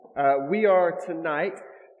We are tonight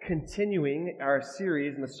continuing our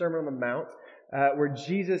series in the Sermon on the Mount, where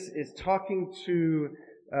Jesus is talking to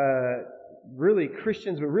really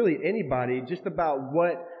Christians, but really anybody, just about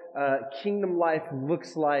what kingdom life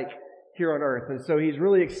looks like here on earth. And so he's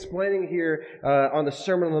really explaining here on the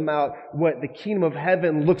Sermon on the Mount what the kingdom of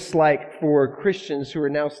heaven looks like for Christians who are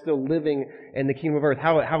now still living in the kingdom of earth,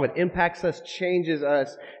 how it impacts us, changes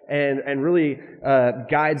us, and really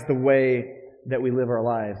guides the way that we live our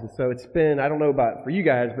lives. And so it's been, I don't know about for you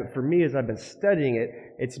guys, but for me as I've been studying it,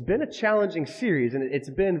 it's been a challenging series, and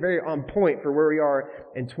it's been very on point for where we are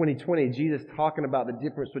in 2020. Jesus talking about the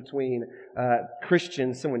difference between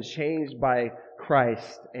Christians, someone changed by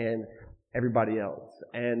Christ, and everybody else.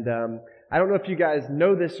 And I don't know if you guys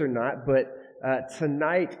know this or not, but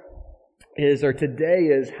today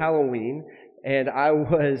is Halloween, and I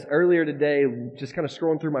was earlier today just kind of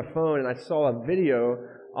scrolling through my phone, and I saw a video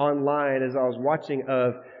online as I was watching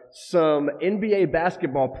of some NBA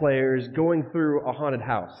basketball players going through a haunted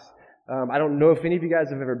house. I don't know if any of you guys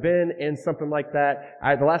have ever been in something like that.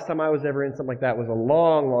 The last time I was ever in something like that was a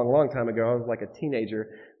long time ago. I was like a teenager.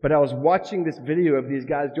 But I was watching this video of these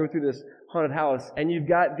guys go through this haunted house, and you've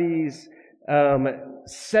got these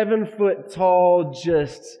 7 foot tall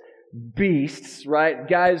just beasts, right?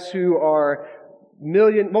 Guys who are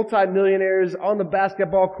multi-millionaires on the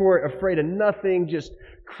basketball court, afraid of nothing, just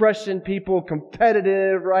crushing people,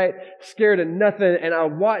 competitive, right? Scared of nothing. And I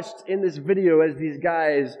watched in this video as these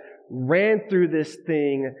guys ran through this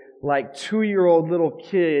thing like 2-year-old little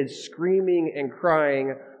kids, screaming and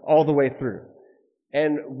crying all the way through.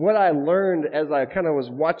 And what I learned as I kind of was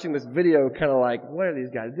watching this video, kind of like, what are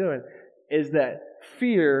these guys doing? Is that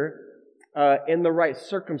fear in the right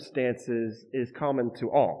circumstances is common to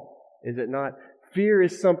all. Is it not? Fear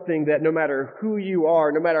is something that no matter who you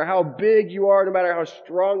are, no matter how big you are, no matter how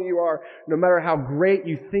strong you are, no matter how great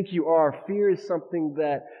you think you are, fear is something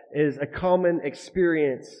that is a common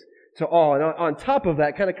experience to all. And on top of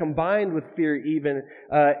that, kind of combined with fear even,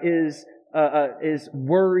 is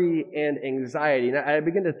worry and anxiety. And I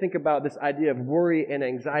begin to think about this idea of worry and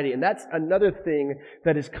anxiety, and that's another thing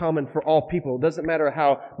that is common for all people. It doesn't matter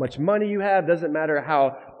how much money you have, doesn't matter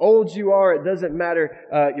how old you are, it doesn't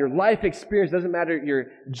matter your life experience, doesn't matter your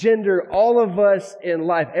gender. All of us in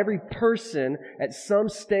life, every person at some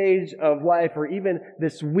stage of life or even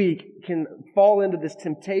this week can fall into this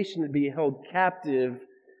temptation to be held captive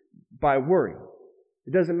by worry.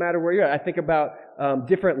 It doesn't matter where you're at. I think about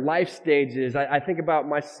different life stages. I think about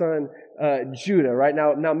my son, Judah, right?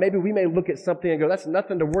 Now, maybe we may look at something and go, that's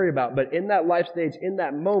nothing to worry about. But in that life stage, in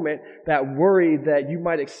that moment, that worry that you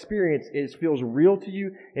might experience feels real to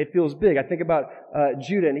you. It feels big. I think about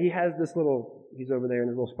Judah, and he has this he's over there in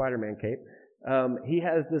his little Spider-Man cape. He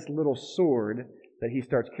has this little sword that he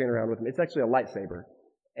starts carrying around with him. It's actually a lightsaber.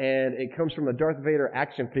 And it comes from a Darth Vader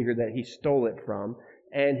action figure that he stole it from.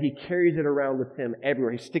 And he carries it around with him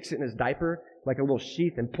everywhere. He sticks it in his diaper like a little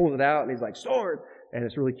sheath and pulls it out, and he's like, sword! And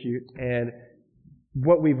it's really cute. And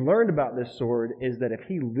what we've learned about this sword is that if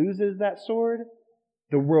he loses that sword,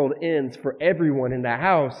 the world ends for everyone in the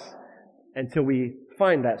house until we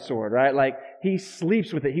find that sword, right? Like, he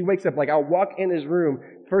sleeps with it. He wakes up, like, I'll walk in his room,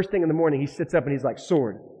 first thing in the morning, he sits up and he's like,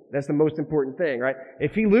 sword. That's the most important thing, right?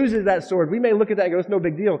 If he loses that sword, we may look at that and go, it's no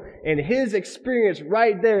big deal. In his experience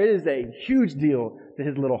right there, it is a huge deal to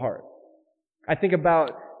his little heart. I think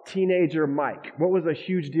about teenager Mike. What was a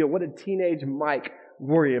huge deal? What did teenage Mike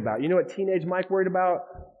worry about? You know what teenage Mike worried about?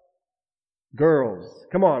 Girls.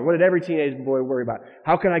 Come on, what did every teenage boy worry about?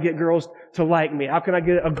 How can I get girls to like me? How can I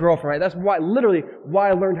get a girlfriend? Right? That's literally why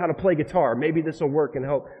I learned how to play guitar. Maybe this will work and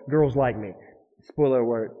help girls like me. Spoiler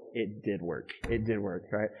alert, it did work. It did work,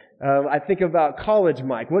 right? I think about college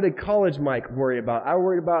Mike. What did college Mike worry about? I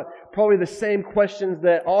worried about probably the same questions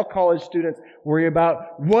that all college students worry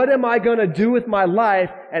about. What am I going to do with my life,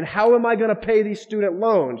 and how am I going to pay these student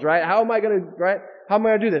loans, right? How am I going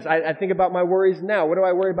to do this? I think about my worries now. What do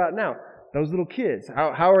I worry about now? Those little kids.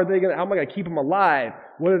 How am I going to keep them alive?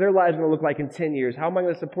 What are their lives going to look like in 10 years? How am I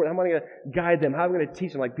going to support them? How am I going to guide them? How am I going to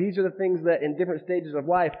teach them? Like, these are the things that in different stages of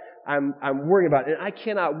life I'm worrying about. And I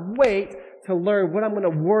cannot wait to learn what I'm going to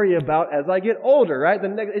worry about as I get older, right?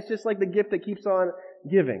 It's just like the gift that keeps on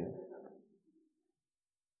giving.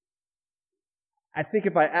 I think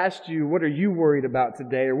if I asked you, what are you worried about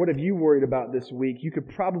today, or what have you worried about this week, you could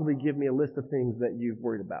probably give me a list of things that you've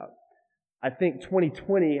worried about. I think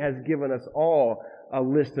 2020 has given us all a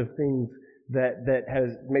list of things that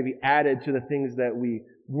has maybe added to the things that we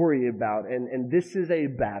worry about. And this is a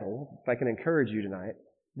battle, if I can encourage you tonight,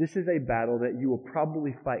 this is a battle that you will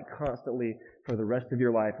probably fight constantly for the rest of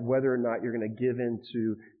your life, whether or not you're going to give in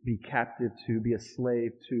to, be captive to, be a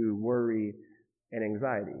slave to worry and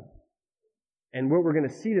anxiety. And what we're going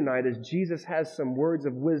to see tonight is Jesus has some words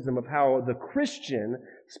of wisdom of how the Christian,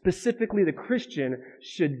 specifically the Christian,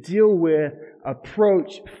 should deal with,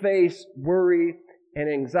 approach, face, worry, and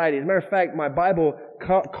anxiety. As a matter of fact, my Bible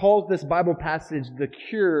calls this Bible passage the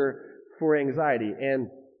cure for anxiety. And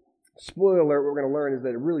spoiler alert, what we're going to learn is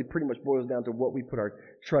that it really pretty much boils down to what we put our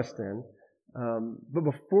trust in. But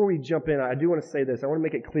before we jump in, I do want to say this. I want to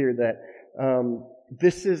make it clear that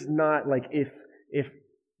this is not like if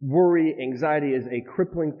worry, anxiety is a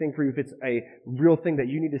crippling thing for you, if it's a real thing that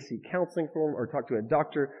you need to seek counseling for or talk to a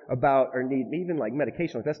doctor about or need even like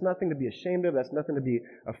medication. Like that's nothing to be ashamed of. That's nothing to be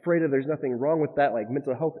afraid of. There's nothing wrong with that. Like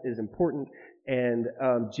mental health is important and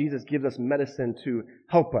Jesus gives us medicine to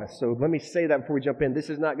help us. So let me say that before we jump in. This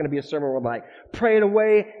is not going to be a sermon where like pray it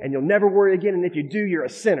away and you'll never worry again. And if you do, you're a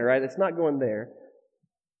sinner, right? It's not going there.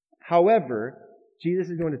 However, Jesus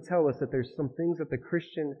is going to tell us that there's some things that the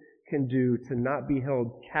Christian can do to not be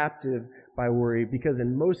held captive by worry, because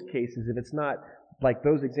in most cases, if it's not like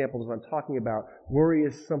those examples I'm talking about, worry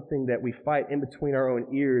is something that we fight in between our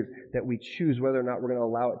own ears, that we choose whether or not we're going to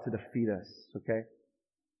allow it to defeat us, okay?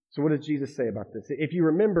 So what does Jesus say about this? If you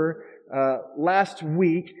remember, last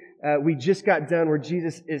week, we just got done where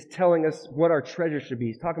Jesus is telling us what our treasure should be.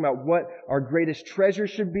 He's talking about what our greatest treasure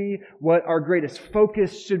should be, what our greatest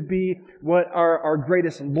focus should be, what our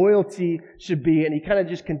greatest loyalty should be. And he kind of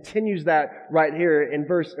just continues that right here in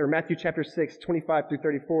Matthew chapter 6, 25 through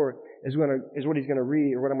 34 is what he's going to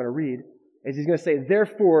read, or what I'm going to read. Is he's going to say,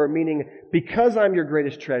 therefore, meaning because I'm your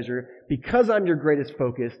greatest treasure, because I'm your greatest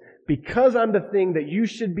focus, because I'm the thing that you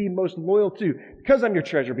should be most loyal to, because I'm your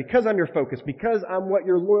treasure, because I'm your focus, because I'm what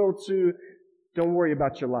you're loyal to, don't worry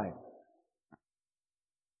about your life.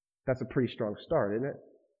 That's a pretty strong start, isn't it?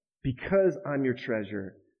 Because I'm your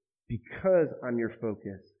treasure, because I'm your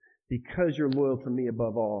focus, because you're loyal to me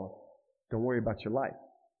above all, don't worry about your life.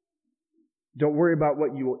 Don't worry about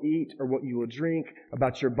what you will eat or what you will drink,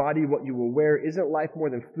 about your body, what you will wear. Isn't life more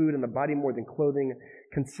than food and the body more than clothing?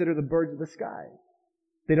 Consider the birds of the sky.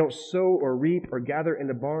 They don't sow or reap or gather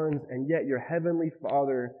into barns, and yet your heavenly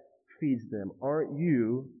Father feeds them. Aren't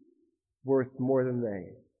you worth more than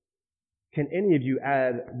they? Can any of you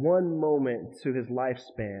add one moment to his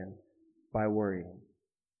lifespan by worrying?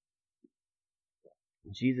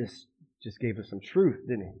 Jesus just gave us some truth,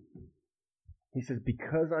 didn't he? He says,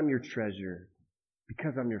 because I'm your treasure,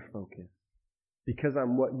 because I'm your focus, because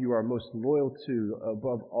I'm what you are most loyal to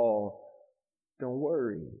above all, don't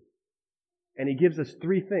worry. And he gives us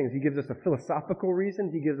three things. He gives us a philosophical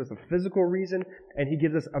reason, he gives us a physical reason, and he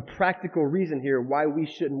gives us a practical reason here why we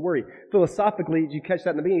shouldn't worry. Philosophically, did you catch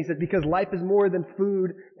that in the beginning? He says, because life is more than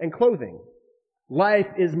food and clothing. Life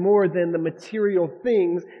is more than the material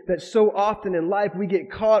things that so often in life we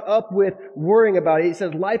get caught up with worrying about it. He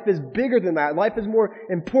says life is bigger than that. Life is more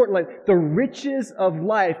important. Like the riches of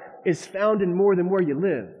life is found in more than where you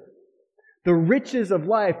live. The riches of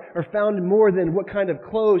life are found in more than what kind of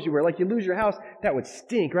clothes you wear. Like you lose your house, that would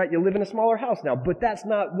stink, right? You live in a smaller house now. But that's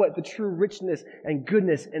not what the true richness and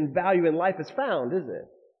goodness and value in life is found, is it?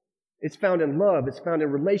 It's found in love. It's found in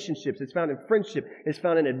relationships. It's found in friendship. It's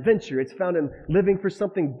found in adventure. It's found in living for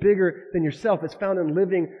something bigger than yourself. It's found in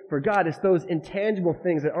living for God. It's those intangible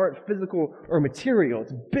things that aren't physical or material.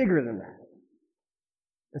 It's bigger than that.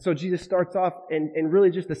 And so Jesus starts off in really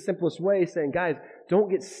just the simplest way saying, guys, don't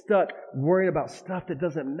get stuck worrying about stuff that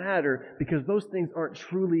doesn't matter because those things aren't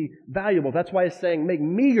truly valuable. That's why he's saying, make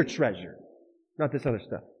me your treasure, not this other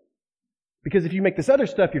stuff. Because if you make this other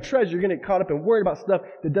stuff your treasure, you're going to get caught up in worrying about stuff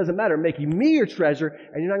that doesn't matter. Making me your treasure,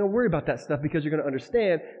 and you're not going to worry about that stuff because you're going to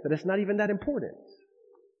understand that it's not even that important.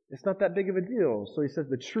 It's not that big of a deal. So he says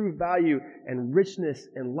the true value and richness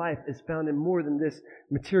in life is found in more than this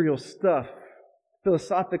material stuff.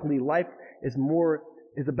 Philosophically, life is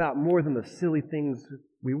about more than the silly things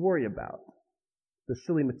we worry about. The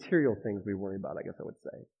silly material things we worry about, I guess I would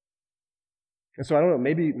say. And so I don't know,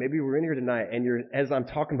 maybe we're in here tonight and as I'm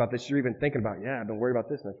talking about this, you're even thinking about, yeah, I've been worried about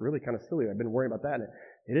this and it's really kind of silly. I've been worrying about that and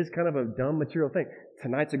it is kind of a dumb material thing.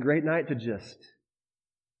 Tonight's a great night to just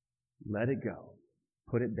let it go.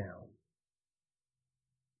 Put it down.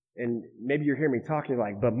 And maybe you're hearing me talking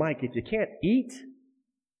like, but Mike, if you can't eat,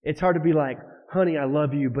 it's hard to be like, honey, I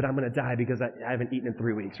love you, but I'm going to die because I haven't eaten in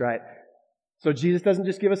 3 weeks, right? So Jesus doesn't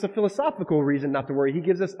just give us a philosophical reason not to worry. He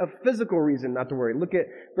gives us a physical reason not to worry. Look at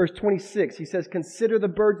verse 26. He says, consider the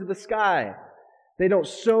birds of the sky. They don't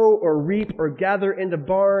sow or reap or gather into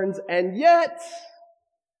barns, and yet,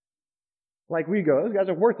 like we go, those guys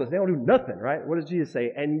are worthless. They don't do nothing, right? What does Jesus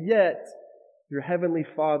say? And yet, your heavenly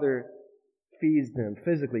Father feeds them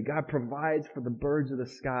physically. God provides for the birds of the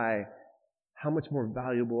sky. How much more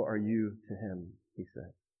valuable are you to Him, He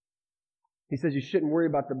says. He says you shouldn't worry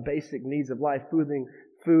about the basic needs of life,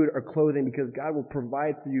 food or clothing, because God will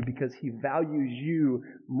provide for you because He values you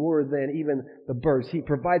more than even the birds. He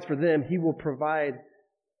provides for them. He will provide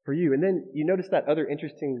for you. And then you notice that other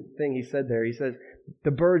interesting thing He said there. He says,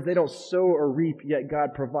 the birds, they don't sow or reap, yet God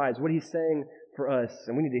provides. What He's saying for us,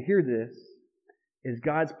 and we need to hear this, is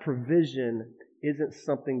God's provision isn't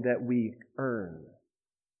something that we earn.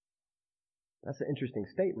 That's an interesting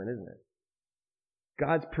statement, isn't it?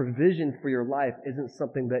 God's provision for your life isn't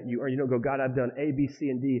something that you earn. You don't go, God, I've done A, B, C,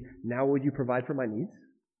 and D. Now will you provide for my needs?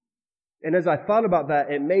 And as I thought about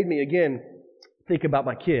that, it made me, again, think about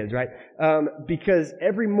my kids, right? Because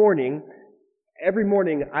every morning,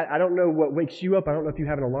 I don't know what wakes you up. I don't know if you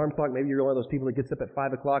have an alarm clock. Maybe you're one of those people that gets up at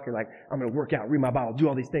 5 o'clock and like, I'm going to work out, read my Bible, do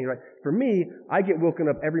all these things, right? For me, I get woken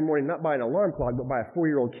up every morning, not by an alarm clock, but by a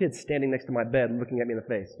 4-year-old kid standing next to my bed looking at me in the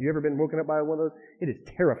face. You ever been woken up by one of those? It is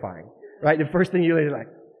terrifying, right? The first thing you're like,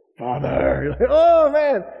 Father. You're like, oh,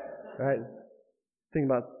 man. Right? Think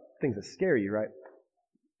about things that scare you, right?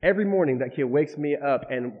 Every morning that kid wakes me up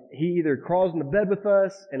and he either crawls in the bed with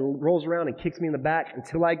us and rolls around and kicks me in the back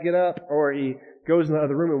until I get up, or he goes in the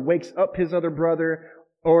other room and wakes up his other brother,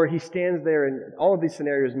 or he stands there, and all of these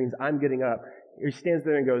scenarios means I'm getting up. He stands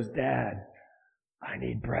there and goes, Dad, I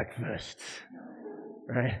need breakfast.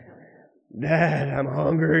 Right? Dad, I'm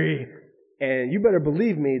hungry. And you better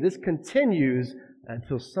believe me, this continues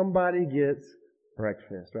until somebody gets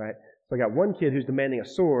breakfast, right? So I got one kid who's demanding a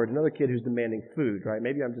sword, another kid who's demanding food, right?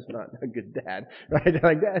 Maybe I'm just not a good dad, right?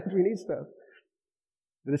 Like, Dad, we need stuff.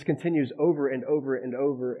 But this continues over and over and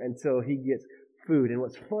over until he gets food. And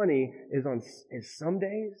what's funny is some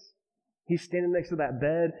days, he's standing next to that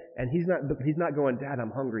bed and he's not going, Dad,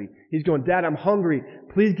 I'm hungry. He's going, Dad, I'm hungry.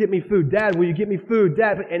 Please get me food. Dad, will you get me food?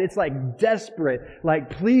 Dad. And it's like desperate. Like,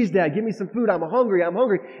 please, Dad, give me some food. I'm hungry. I'm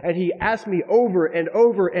hungry. And he asks me over and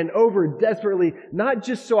over and over desperately, not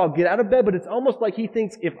just so I'll get out of bed, but it's almost like he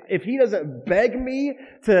thinks if he doesn't beg me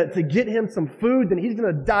to get him some food, then he's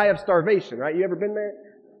going to die of starvation, right? You ever been there?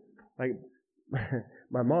 Like,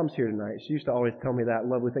 my mom's here tonight. She used to always tell me that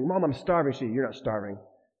lovely thing. Mom, I'm starving. You're not starving.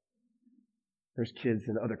 There's kids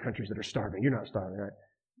in other countries that are starving. You're not starving, right?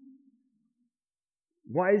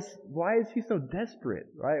 Why is he so desperate,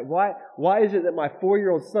 right? Why is it that my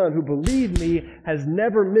 4-year-old son, who, believe me, has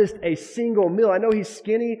never missed a single meal? I know he's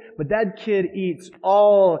skinny, but that kid eats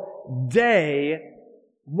all day.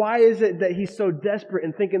 Why is it that he's so desperate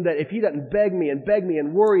and thinking that if he doesn't beg me and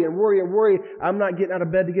worry, I'm not getting out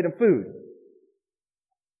of bed to get him food?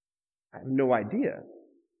 I have no idea.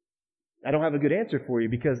 I don't have a good answer for you,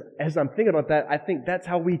 because as I'm thinking about that, I think that's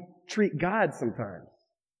how we treat God sometimes.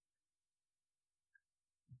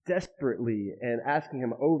 Desperately, and asking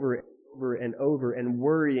Him over and over and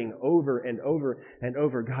worrying over and over and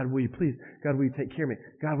over. God, will you please? God, will you take care of me?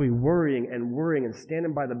 God, will you worrying and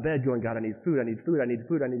standing by the bed going, God, I need food, I need food, I need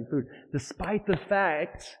food, I need food. Despite the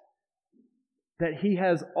fact that He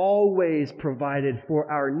has always provided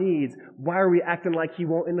for our needs, why are we acting like He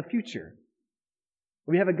won't in the future?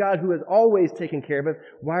 We have a God who has always taken care of us.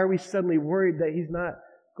 Why are we suddenly worried that He's not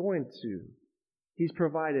going to? He's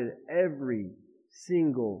provided every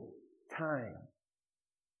single time.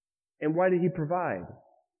 And why did He provide?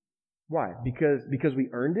 Why? Because we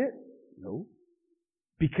earned it? No.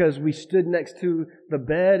 Because we stood next to the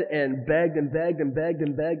bed and begged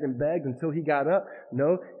until He got up?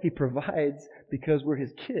 No. He provides because we're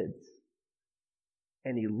His kids.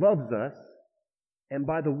 And He loves us. And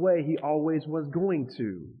by the way, He always was going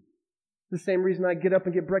to. The same reason I get up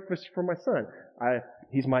and get breakfast for my son.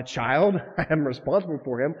 He's my child. I am responsible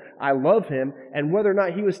for him. I love him. And whether or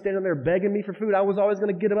not he was standing there begging me for food, I was always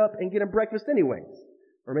going to get him up and get him breakfast anyways.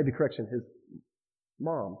 Or maybe, correction, his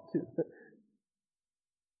mom, too.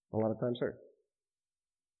 A lot of times her.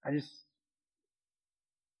 And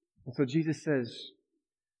so Jesus says,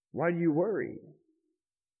 why do you worry?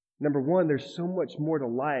 Number one, there's so much more to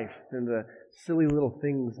life than the silly little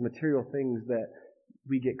things, material things that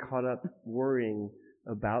we get caught up worrying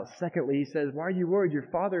about. Secondly, He says, why are you worried? Your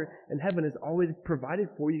Father in heaven has always provided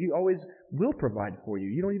for you. He always will provide for you.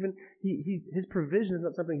 You don't even, His provision is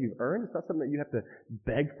not something you've earned. It's not something that you have to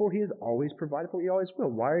beg for. He has always provided for you. He always will.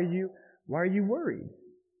 Why are you worried?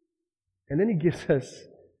 And then He gives us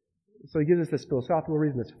this philosophical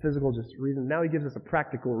reason, this physical just reason. Now He gives us a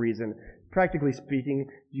practical reason. Practically speaking,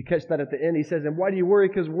 you catch that at the end. He says, and why do you worry?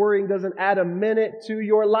 Because worrying doesn't add a minute to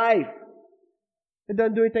your life. It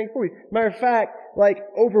doesn't do anything for you. Matter of fact, like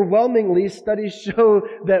overwhelmingly, studies show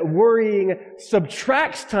that worrying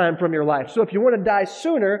subtracts time from your life. So if you want to die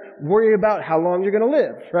sooner, worry about how long you're going to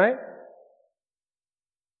live, right?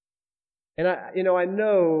 And I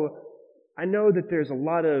know that there's a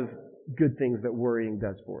lot of good things that worrying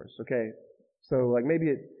does for us, okay? So like maybe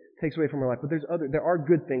it takes away from our life, but there are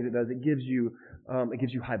good things it does. It gives you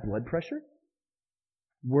high blood pressure.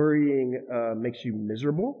 Worrying makes you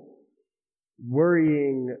miserable.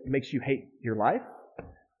 Worrying makes you hate your life.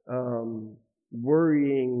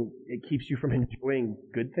 Worrying, it keeps you from enjoying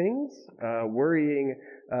good things. Worrying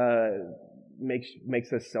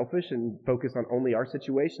makes us selfish and focus on only our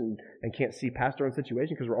situation and can't see past our own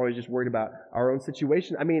situation because we're always just worried about our own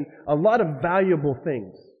situation. I mean, a lot of valuable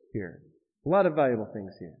things here. A lot of valuable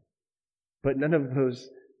things here. But none of those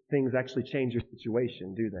things actually change your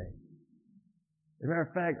situation, do they? As a matter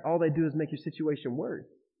of fact, all they do is make your situation worse.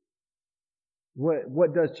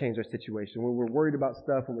 What does change our situation? When we're worried about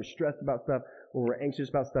stuff, when we're stressed about stuff, when we're anxious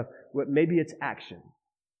about stuff, maybe it's action.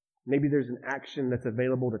 Maybe there's an action that's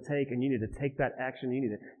available to take, and you need to take that action. You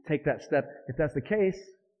need to take that step. If that's the case,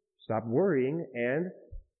 stop worrying and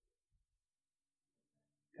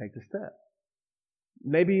take the step.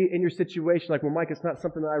 Maybe in your situation, like, well, Mike, it's not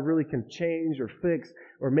something that I really can change or fix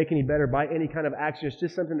or make any better by any kind of action. It's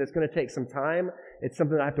just something that's going to take some time. It's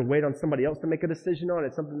something that I have to wait on somebody else to make a decision on.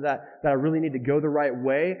 It's something that I really need to go the right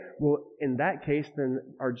way. Well, in that case, then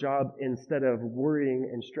our job, instead of worrying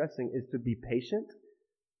and stressing, is to be patient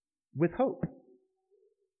with hope.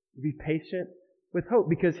 Be patient with hope.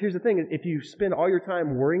 Because here's the thing, if you spend all your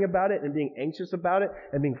time worrying about it and being anxious about it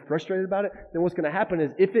and being frustrated about it, then what's going to happen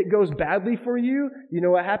is if it goes badly for you, you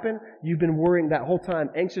know what happened? You've been worrying that whole time,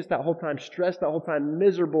 anxious that whole time, stressed that whole time,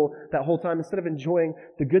 miserable that whole time, instead of enjoying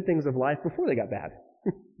the good things of life before they got bad.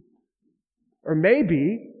 Or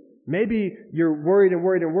maybe you're worried and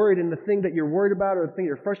worried and worried, and the thing that you're worried about or the thing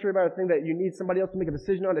you're frustrated about or the thing that you need somebody else to make a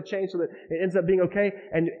decision on to change so that it ends up being okay,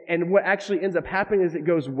 and what actually ends up happening is it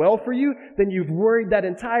goes well for you, then you've worried that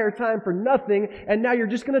entire time for nothing, and now you're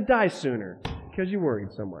just going to die sooner because you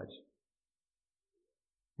worried so much.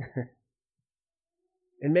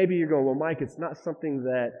 And maybe you're going, well, Mike, it's not something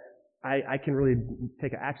that I can really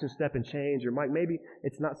take an action step and change. Or Mike, maybe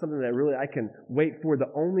it's not something that really I can wait for.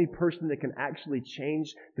 The only person that can actually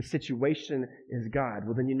change the situation is God.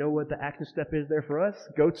 Well, then you know what the action step is there for us?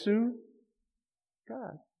 Go to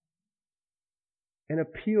God and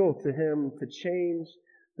appeal to Him to change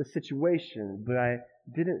the situation. But I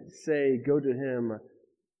didn't say go to Him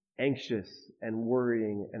anxious and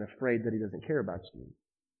worrying and afraid that He doesn't care about you,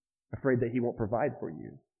 afraid that He won't provide for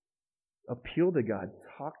you. Appeal to God.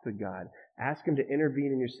 Talk to God. Ask Him to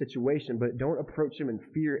intervene in your situation, but don't approach Him in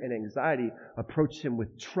fear and anxiety. Approach Him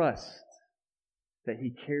with trust that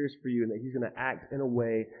He cares for you and that He's going to act in a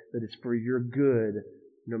way that is for your good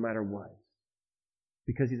no matter what.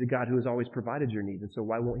 Because He's a God who has always provided your needs, and so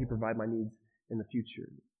why won't He provide my needs in the future?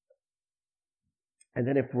 And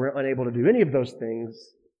then if we're unable to do any of those things,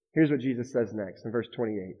 here's what Jesus says next in verse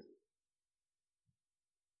 28.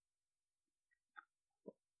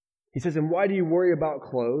 He says, and why do you worry about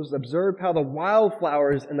clothes? Observe how the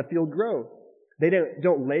wildflowers in the field grow. They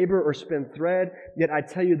don't labor or spin thread, yet I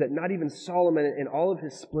tell you that not even Solomon in all of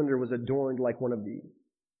his splendor was adorned like one of these.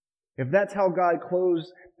 If that's how God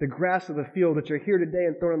clothes the grass of the field that you're here today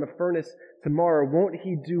and thrown in the furnace tomorrow, won't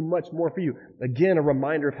He do much more for you? Again, a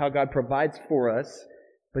reminder of how God provides for us,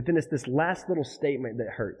 but then it's this last little statement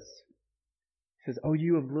that hurts. He says, oh,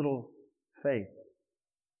 you of little faith.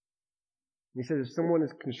 He says if someone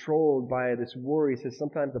is controlled by this worry, he says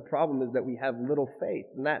sometimes the problem is that we have little faith.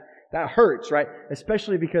 And that hurts, right?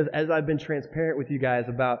 Especially because as I've been transparent with you guys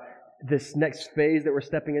about this next phase that we're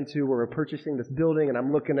stepping into where we're purchasing this building, and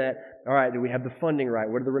I'm looking at, all right, do we have the funding right?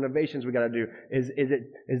 What are the renovations we got to do? Is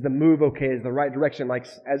the move okay? Is the right direction? Like,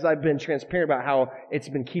 as I've been transparent about how it's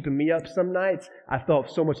been keeping me up some nights, I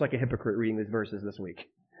felt so much like a hypocrite reading these verses this week.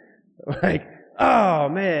 Like, oh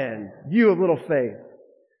man, you of little faith.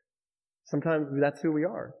 Sometimes that's who we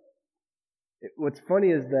are. What's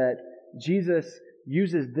funny is that Jesus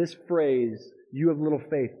uses this phrase, you have little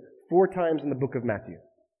faith, 4 times in the book of Matthew.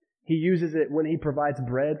 He uses it when He provides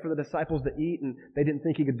bread for the disciples to eat, and they didn't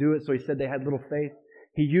think He could do it, so He said they had little faith.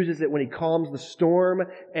 He uses it when He calms the storm,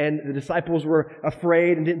 and the disciples were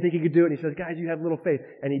afraid and didn't think He could do it, and He says, guys, you have little faith.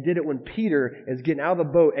 And He did it when Peter is getting out of the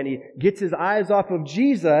boat, and he gets his eyes off of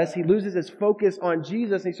Jesus. He loses his focus on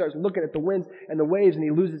Jesus, and he starts looking at the winds and the waves, and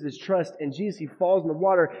he loses his trust in Jesus. He falls in the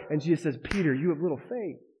water, and Jesus says, Peter, you have little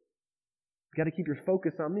faith. You got to keep your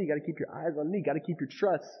focus on me. You got to keep your eyes on me. You got to keep your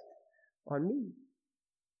trust on me.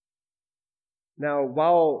 Now,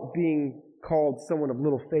 while being called someone of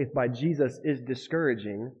little faith by Jesus is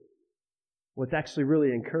discouraging, what's actually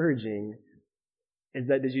really encouraging is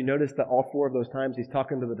that, did you notice that all 4 of those times he's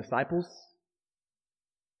talking to the disciples?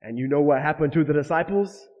 And you know what happened to the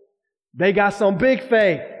disciples? They got some big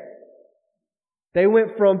faith. They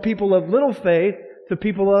went from people of little faith to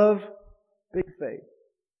people of big faith.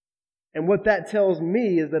 And what that tells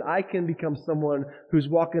me is that I can become someone who's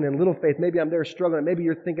walking in little faith. Maybe I'm there struggling. Maybe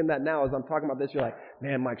you're thinking that now as I'm talking about this. You're like,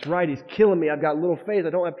 man, Mike's right. He's killing me. I've got little faith. I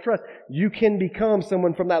don't have trust. You can become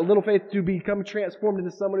someone from that little faith to become transformed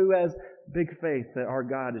into someone who has big faith that our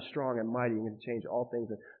God is strong and mighty and can change all things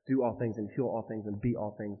and do all things and heal all things and be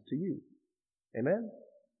all things to you. Amen?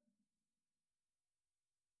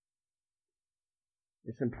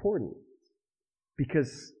 It's important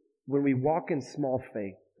because when we walk in small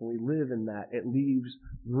faith, when we live in that, it leaves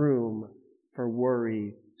room for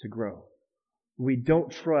worry to grow. When we don't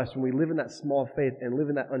trust, when we live in that small faith and live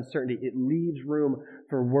in that uncertainty, it leaves room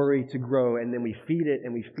for worry to grow. And then we feed it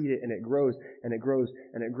and we feed it and it grows and it grows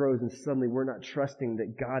and it grows. And suddenly we're not trusting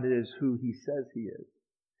that God is who He says He is.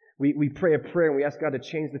 We pray a prayer and we ask God to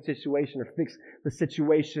change the situation or fix the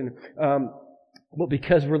situation. But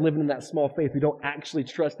because we're living in that small faith, we don't actually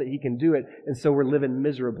trust that He can do it. And so we're living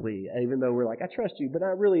miserably, even though we're like, I trust you, but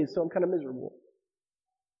not really, so I'm kind of miserable.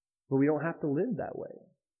 But we don't have to live that way.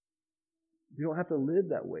 We don't have to live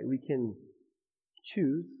that way. We can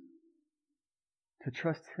choose to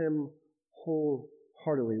trust Him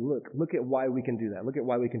wholeheartedly. Look at why we can do that. Look at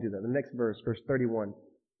why we can do that. The next verse 31.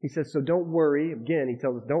 He says, so don't worry. Again, he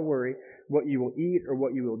tells us, don't worry what you will eat or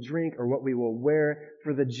what you will drink or what we will wear.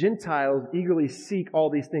 For the Gentiles eagerly seek all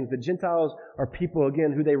these things. The Gentiles are people,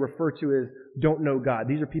 again, who they refer to as don't know God.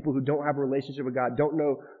 These are people who don't have a relationship with God, don't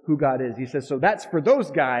know who God is. He says, so that's for those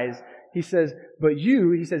guys. He says, but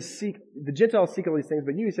you, he says, the Gentiles seek all these things,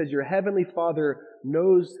 but you, he says, your heavenly Father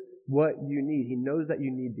knows what you need. He knows that you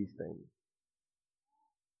need these things.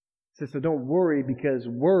 He says, so don't worry, because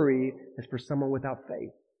worry is for someone without faith.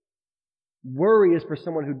 Worry is for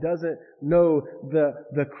someone who doesn't know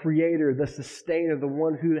the Creator, the Sustainer, the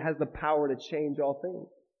one who has the power to change all things.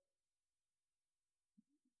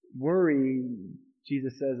 Worry,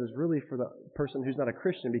 Jesus says, is really for the person who's not a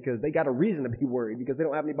Christian because they got a reason to be worried because they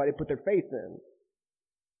don't have anybody to put their faith in.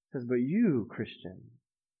 He says, but you, Christian,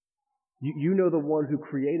 you know the one who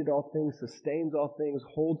created all things, sustains all things,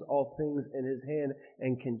 holds all things in His hand,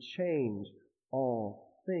 and can change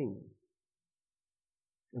all things.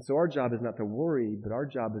 And so our job is not to worry, but our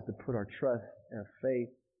job is to put our trust and faith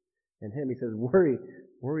in Him. He says, worry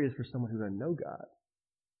is for someone who doesn't know God.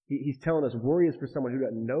 He's telling us worry is for someone who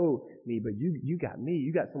doesn't know me, but you got me.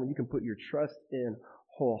 You got someone you can put your trust in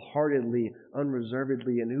wholeheartedly,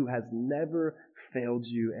 unreservedly, and who has never failed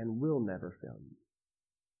you and will never fail you.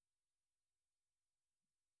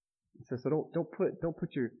 He says, so don't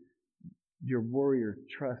put your worry or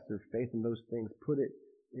trust or faith in those things. Put it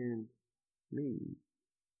in me.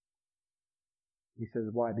 He says,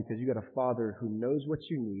 why? Because you got a Father who knows what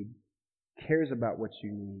you need, cares about what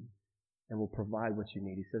you need, and will provide what you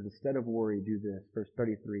need. He says, instead of worry, do this. Verse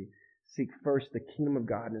 33, seek first the kingdom of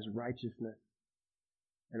God and His righteousness,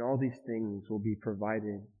 and all these things will be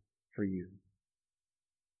provided for you.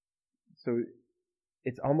 So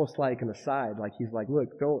it's almost like an aside, like He's like,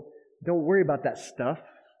 look, don't worry about that stuff.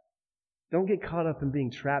 Don't get caught up in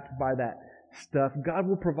being trapped by that stuff. God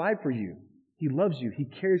will provide for you. He loves you. He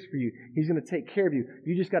cares for you. He's going to take care of you.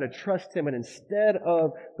 You just got to trust Him. And instead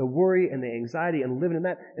of the worry and the anxiety and living in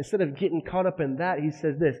that, instead of getting caught up in that, He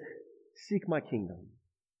says this, seek my kingdom.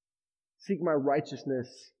 Seek my righteousness,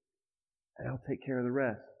 and I'll take care of the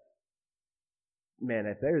rest. Man,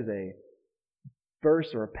 if there's a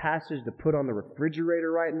verse or a passage to put on the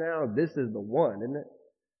refrigerator right now, this is the one, isn't it?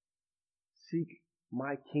 Seek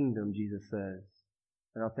my kingdom, Jesus says,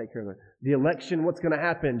 and I'll take care of it. The election, what's going to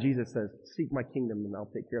happen? Jesus says, seek my kingdom and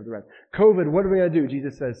I'll take care of the rest. COVID, what are we going to do?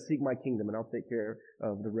 Jesus says, seek my kingdom and I'll take care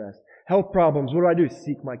of the rest. Health problems, what do?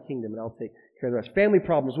 Seek my kingdom and I'll take care of the rest. Family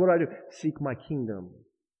problems, what do? Seek my kingdom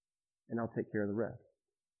and I'll take care of the rest.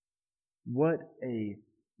 What a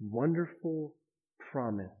wonderful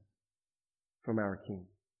promise from our King.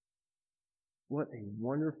 What a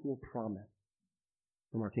wonderful promise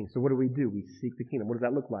from our King. So what do? We seek the kingdom. What does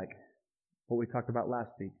that look like? What we talked about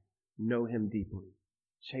last week. Know Him deeply.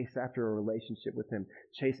 Chase after a relationship with Him.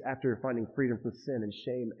 Chase after finding freedom from sin and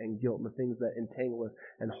shame and guilt and the things that entangle us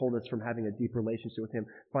and hold us from having a deep relationship with Him.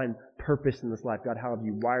 Find purpose in this life. God, how have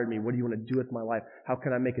you wired me? What do you want to do with my life? How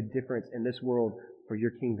can I make a difference in this world for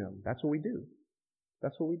your kingdom? That's what we do.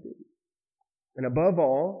 That's what we do. And above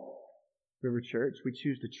all, River Church, we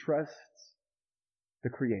choose to trust the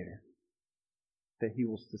Creator. that He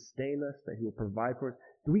will sustain us, that He will provide for us.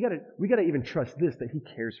 We gotta even trust this, that He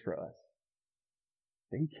cares for us.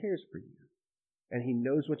 That He cares for you. And He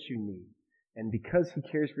knows what you need. And because He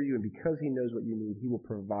cares for you and because He knows what you need, He will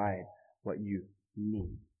provide what you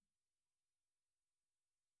need.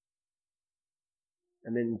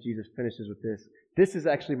 And then Jesus finishes with this. This is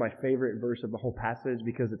actually my favorite verse of the whole passage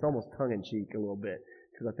because it's almost tongue-in-cheek a little bit,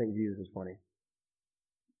 because I think Jesus is funny.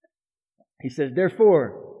 He says,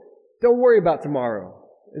 therefore, don't worry about tomorrow.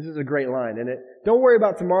 This is a great line, isn't it? Don't worry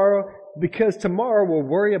about tomorrow, because tomorrow will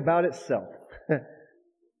worry about itself.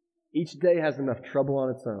 Each day has enough trouble on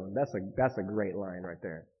its own. That's a great line right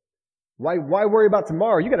there. Why worry about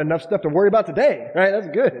tomorrow? You got enough stuff to worry about today, right? That's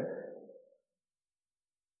good.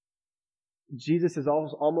 Jesus is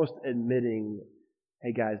almost admitting,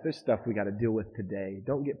 hey guys, there's stuff we got to deal with today.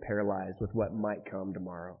 Don't get paralyzed with what might come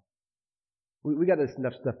tomorrow. We got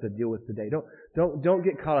enough stuff to deal with today. Don't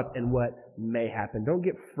get caught up in what may happen. Don't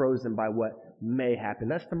get frozen by what may happen.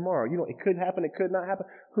 That's tomorrow. It could happen. It could not happen.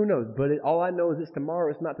 Who knows? But all I know is it's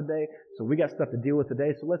tomorrow. It's not today. So we got stuff to deal with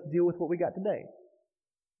today. So let's deal with what we got today.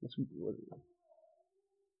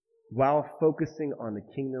 While focusing on the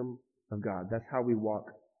kingdom of God. That's how we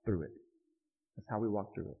walk through it. That's how we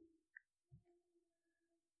walk through it.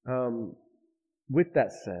 With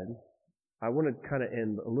that said, I want to kind of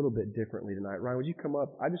end a little bit differently tonight. Ryan, would you come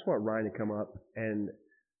up? I just want Ryan to come up. And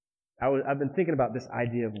I've been thinking about this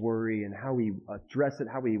idea of worry and how we address it,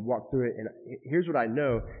 how we walk through it. And here's what I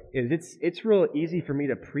know is it's real easy for me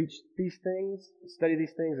to preach these things, study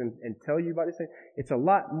these things, and tell you about these things. It's a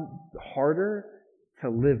lot harder to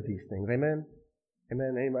live these things. Amen?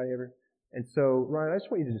 Amen? Anybody ever? And so, Ryan, I just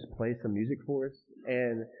want you to just play some music for us.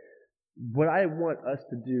 And what I want us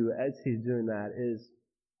to do as he's doing that is,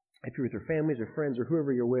 if you're with your families or friends or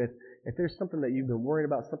whoever you're with, if there's something that you've been worrying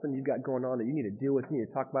about, something you've got going on that you need to deal with, you need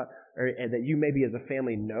to talk about, and that you maybe as a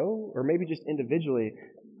family know, or maybe just individually,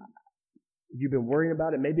 you've been worrying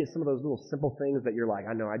about it. Maybe it's some of those little simple things that you're like,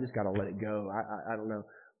 I know, I just got to let it go. I don't know.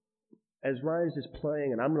 As Ryan's just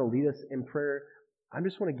playing, and I'm going to lead us in prayer, I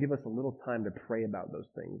just want to give us a little time to pray about those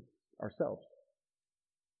things ourselves.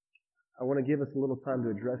 I want to give us a little time to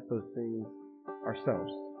address those things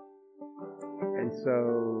ourselves. And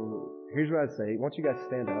so, here's what I'd say. Why don't you guys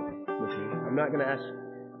stand up with me? I'm not going to ask,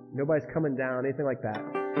 nobody's coming down, anything like that.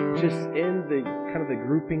 Just in the kind of the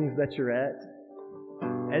groupings that you're at,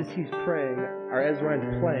 as he's praying, or as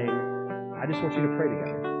Ryan's playing, I just want you to pray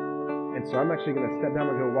together. And so I'm actually going to step down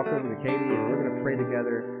and go walk over to Katie, and we're going to pray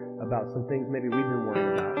together about some things maybe we've been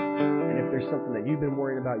worrying about. And if there's something that you've been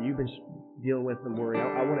worrying about, you've been dealing with and worrying,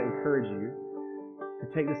 I want to encourage you to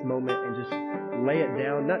take this moment and just lay it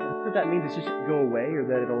down. Not that that means it's just go away or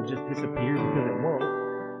that it'll just disappear, because it won't.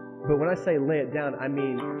 But when I say lay it down, I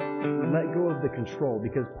mean let go of the control,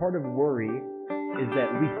 because part of worry is that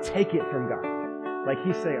we take it from God. Like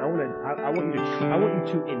he's saying, I want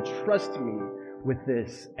you to entrust me with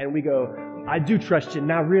this, and we go, I do trust you.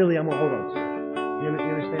 Now really, I'm gonna hold on to it. You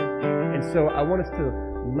understand? And so I want us to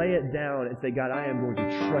lay it down and say, God, I am going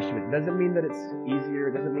to trust you. It doesn't mean that it's easier.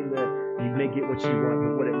 It doesn't mean that you may get what you want.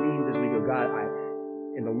 But what it means is we go, God,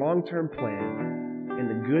 in the long-term plan, in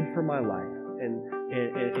the good for my life, and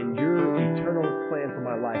in your eternal plan for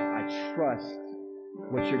my life, I trust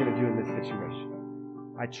what you're going to do in this situation.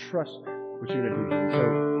 I trust what you're going to do here. So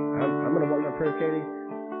I'm going to walk my prayer, Katie.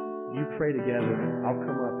 You pray together. I'll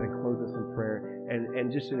come up and close us in prayer.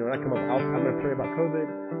 And just so you know, when I come up, I'm going to pray about COVID.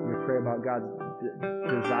 I'm going to pray about God's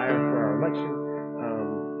desire for our election.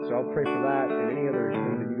 So I'll pray for that and any other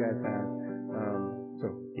things that you guys have. So,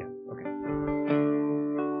 yeah, okay.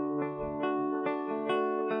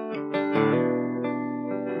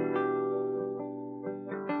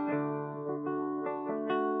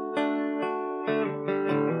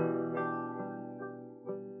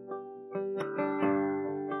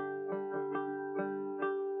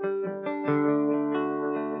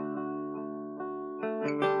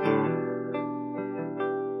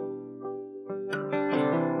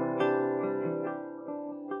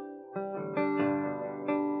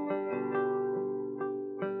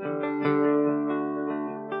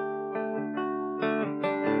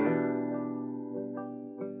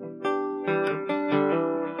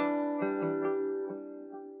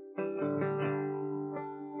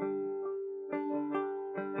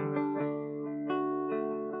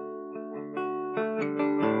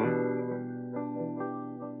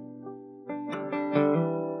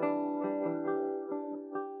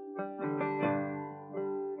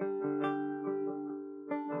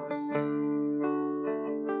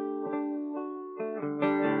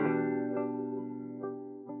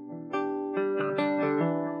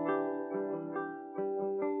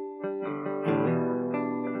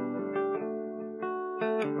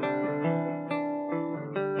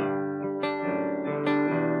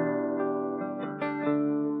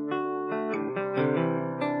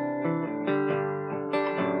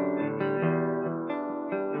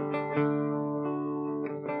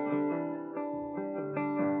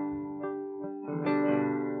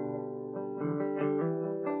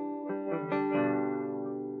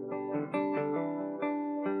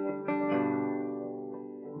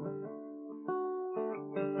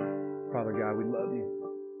 Father God, we love you.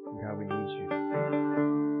 God, we need you.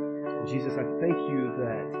 And Jesus, I thank you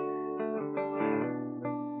that,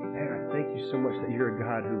 man, I thank you so much that you're a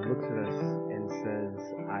God who looks at us and says,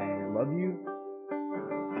 I love you.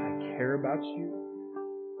 I care about you.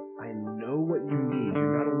 I know what you need.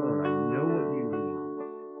 You're not alone. I know what you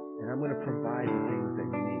need. And I'm going to provide the things that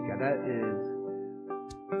you need. God, that is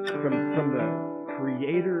from the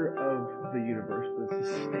creator of the universe, the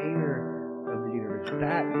sustainer of the universe.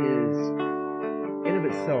 That is, in of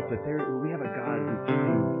itself, that we have a God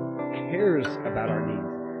who cares about our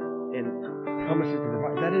needs and promises to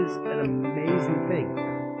provide. That is an amazing thing.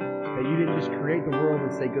 That you didn't just create the world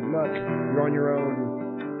and say, good luck, you're on your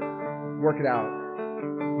own, work it out.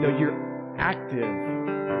 No, you're active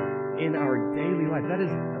in our daily life. That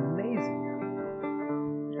is amazing.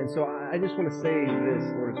 And so I just want to say this,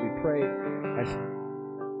 Lord, as we pray,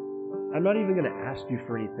 I'm not even going to ask you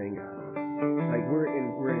for anything, God. Like we're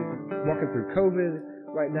walking through COVID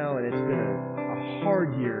right now, and it's been a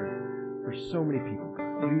hard year for so many people.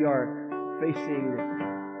 We are facing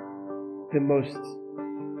the most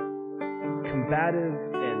combative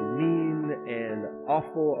and mean and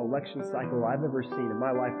awful election cycle I've ever seen in my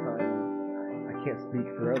lifetime. I can't speak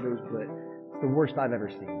for others, but it's the worst I've ever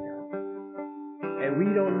seen. And we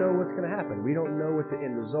don't know what's going to happen. We don't know what the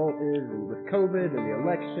end result is with COVID and the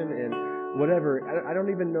election and whatever. I don't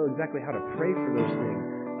even know exactly how to pray for those things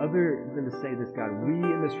other than to say this, God, we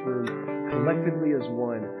in this room, collectively as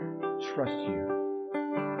one, trust you.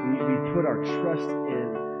 We put our trust in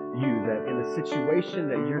you, that in the situation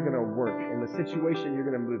that you're going to work, in the situation you're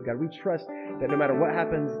going to move. God, we trust that no matter what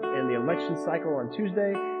happens in the election cycle on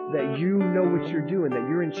Tuesday, that you know what you're doing, that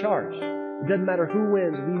you're in charge. It doesn't matter who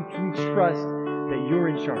wins. We trust that you're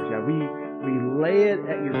in charge. God, we lay it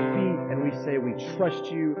at your feet and we say we trust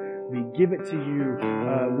you. We give it to you.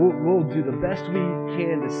 We'll do the best we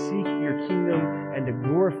can to seek your kingdom and to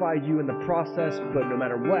glorify you in the process. But no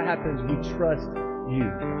matter what happens, we trust you.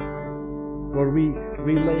 Lord, we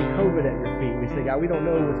lay COVID at your feet. We say, God, we don't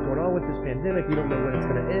know what's going on with this pandemic. We don't know when it's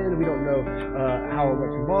going to end. We don't know how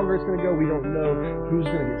much longer it's going to go. We don't know who's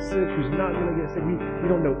going to get sick, who's not going to get sick. We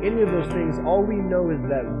don't know any of those things. All we know is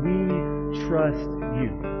that we trust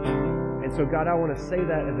you. And so, God, I want to say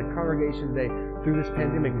that as a congregation today, through this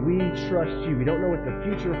pandemic, we trust you. We don't know what the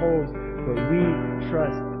future holds, but we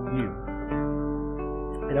trust you.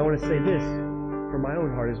 And I want to say this from my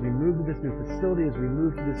own heart, as we move to this new facility, as we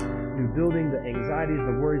move to this new building, the anxieties,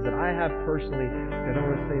 the worries that I have personally, that I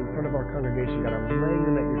want to say in front of our congregation, God, I'm laying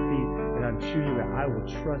them at your feet, and I'm choosing that I will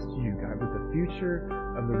trust you, God. With the future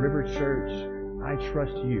of the River Church, I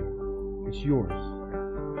trust you. It's yours.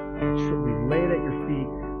 We lay it at your feet.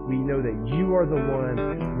 We know that you are the one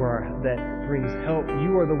that brings help.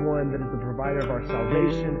 You are the one that is the provider of our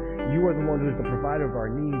salvation. You are the one who is the provider of our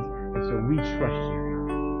needs. And so we trust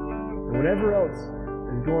you. And whatever else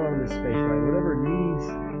is going on in this space, right? Whatever needs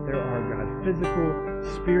there are, God, physical,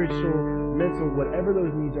 spiritual, mental, whatever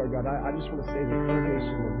those needs are, God, I just want to say to the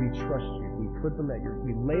congregation that we trust you. We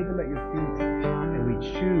lay them at your feet, and we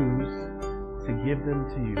choose to give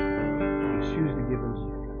them to you. We choose to give them to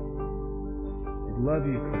you. We love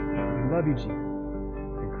you, Jesus.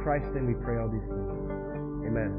 In Christ's name we pray all these things. Amen.